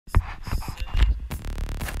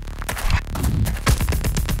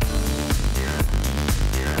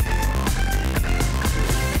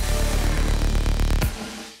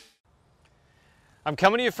I'm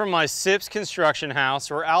coming to you from my Sips construction house.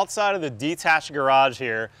 We're outside of the detached garage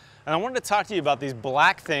here, and I wanted to talk to you about these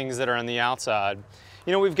black things that are on the outside.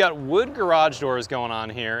 You know, we've got wood garage doors going on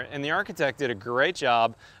here, and the architect did a great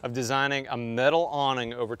job of designing a metal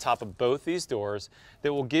awning over top of both these doors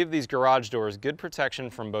that will give these garage doors good protection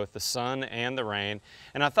from both the sun and the rain.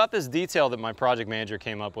 And I thought this detail that my project manager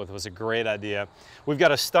came up with was a great idea. We've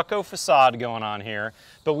got a stucco facade going on here,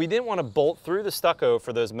 but we didn't want to bolt through the stucco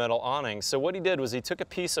for those metal awnings. So what he did was he took a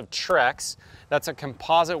piece of Trex, that's a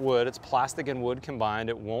composite wood, it's plastic and wood combined,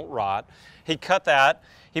 it won't rot. He cut that.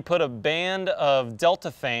 He put a band of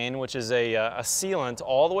Deltaphane, which is a sealant,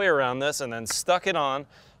 all the way around this, and then stuck it on,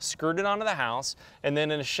 screwed it onto the house, and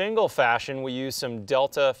then in a shingle fashion, we used some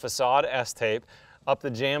Delta facade S-tape up the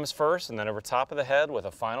jambs first, and then over top of the head with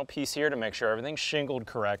a final piece here to make sure everything's shingled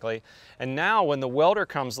correctly. And now when the welder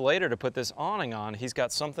comes later to put this awning on, he's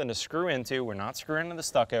got something to screw into. We're not screwing into the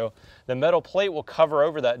stucco. The metal plate will cover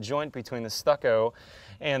over that joint between the stucco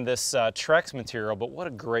and this Trex material, but what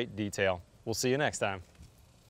a great detail. We'll see you next time.